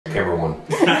Camera one.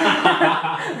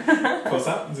 Close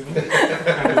up? Zoom in?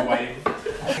 Kind of white.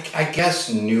 I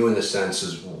guess new in the sense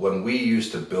is when we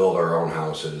used to build our own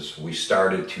houses, we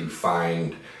started to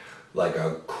find like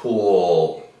a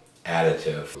cool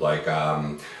additive. Like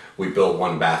we built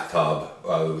one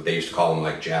bathtub, they used to call them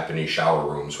like Japanese shower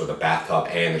rooms, with a bathtub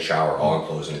and the shower all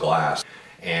enclosed in glass.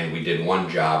 And we did one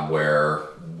job where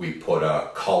we put a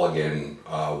Culligan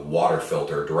water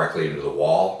filter directly into the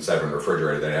wall. Instead of a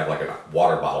refrigerator, they'd have like a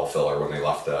water bottle filler when they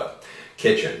left the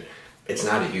kitchen. It's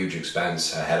not a huge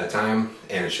expense ahead of time,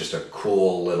 and it's just a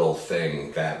cool little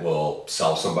thing that will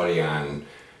sell somebody on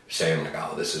saying like,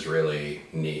 oh, this is really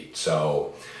neat.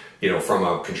 So, you know, from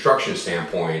a construction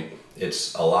standpoint,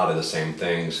 it's a lot of the same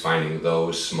things, finding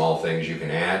those small things you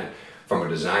can add. From a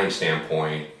design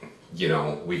standpoint, you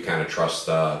know, we kind of trust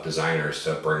the designers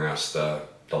to bring us the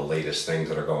latest things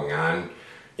that are going on,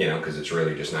 you know, because it's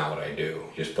really just not what I do.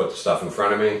 Just put the stuff in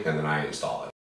front of me and then I install it.